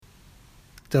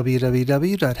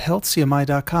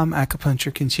www.healthcmi.com,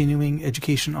 Acupuncture Continuing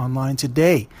Education Online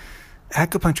today.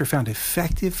 Acupuncture found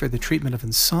effective for the treatment of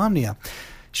insomnia.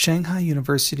 Shanghai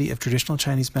University of Traditional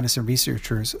Chinese Medicine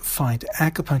researchers find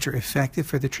acupuncture effective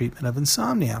for the treatment of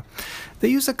insomnia. They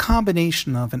use a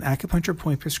combination of an acupuncture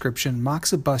point prescription,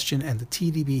 moxibustion, and the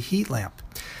TDP heat lamp.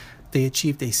 They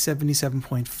achieved a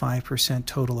 77.5%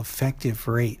 total effective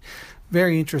rate.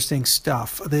 Very interesting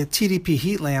stuff. The TDP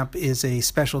heat lamp is a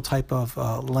special type of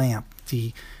lamp.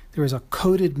 There is a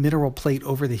coated mineral plate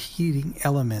over the heating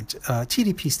element.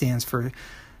 TDP stands for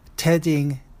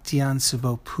Teding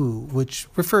Diansubo Pu, which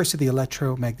refers to the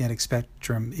electromagnetic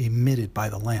spectrum emitted by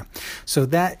the lamp. So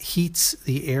that heats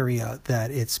the area that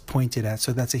it's pointed at.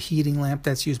 So that's a heating lamp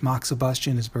that's used.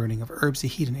 Moxibustion is burning of herbs to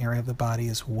heat an area of the body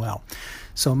as well.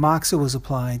 So moxa was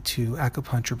applied to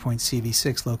acupuncture point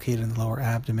CV6 located in the lower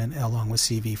abdomen along with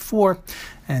CV4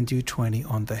 and DU20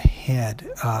 on the head.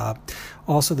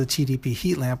 Also, the TDP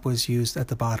heat lamp was used at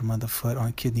the bottom of the foot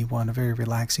on kidney 1, a very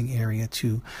relaxing area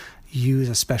to use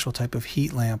a special type of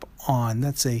heat lamp on.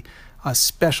 That's a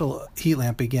special heat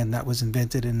lamp, again, that was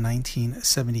invented in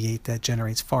 1978 that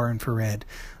generates far infrared,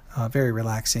 very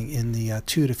relaxing in the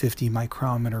 2 to 50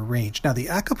 micrometer range. Now, the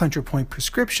acupuncture point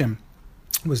prescription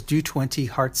was DU20,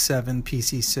 Heart 7,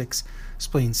 PC6,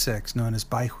 Spleen 6, known as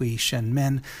Baihui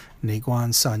Shenmen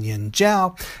Neguan Sanyin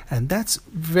Jiao, and that's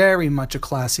very much a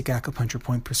classic acupuncture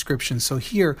point prescription. So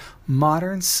here,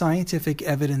 modern scientific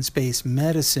evidence-based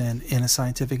medicine in a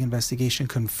scientific investigation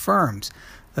confirms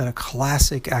that a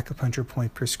classic acupuncture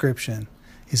point prescription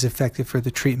is effective for the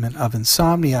treatment of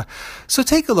insomnia. So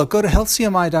take a look. Go to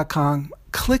healthcmi.com.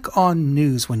 Click on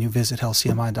news when you visit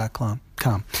healthcmi.com.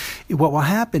 What will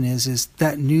happen is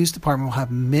that news department will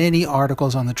have many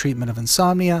articles on the treatment of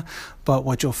insomnia, but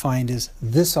what you'll find is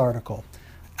this article,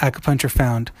 acupuncture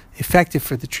found effective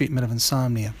for the treatment of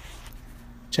insomnia.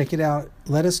 Check it out.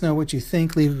 Let us know what you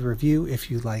think. Leave a review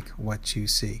if you like what you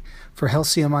see. For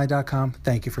healthcmi.com,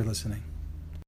 thank you for listening.